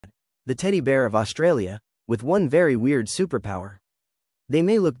the teddy bear of Australia, with one very weird superpower. They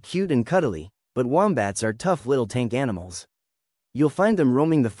may look cute and cuddly, but wombats are tough little tank animals. You'll find them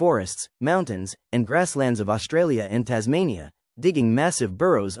roaming the forests, mountains, and grasslands of Australia and Tasmania, digging massive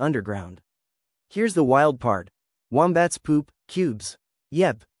burrows underground. Here's the wild part. Wombats poop cubes.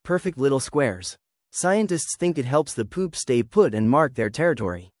 Yep, perfect little squares. Scientists think it helps the poop stay put and mark their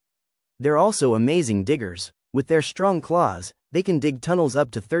territory. They're also amazing diggers. With their strong claws, they can dig tunnels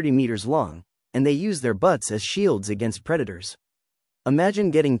up to 30 meters long, and they use their butts as shields against predators.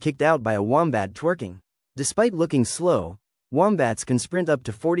 Imagine getting kicked out by a wombat twerking. Despite looking slow, wombats can sprint up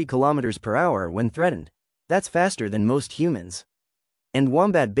to 40 kilometers per hour when threatened. That's faster than most humans. And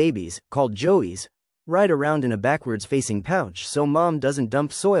wombat babies, called joeys, ride around in a backwards-facing pouch so mom doesn't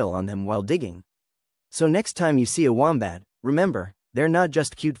dump soil on them while digging. So next time you see a wombat, remember, they're not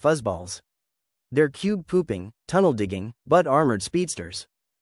just cute fuzzballs. They're cube-pooping, tunnel-digging, butt-armored speedsters.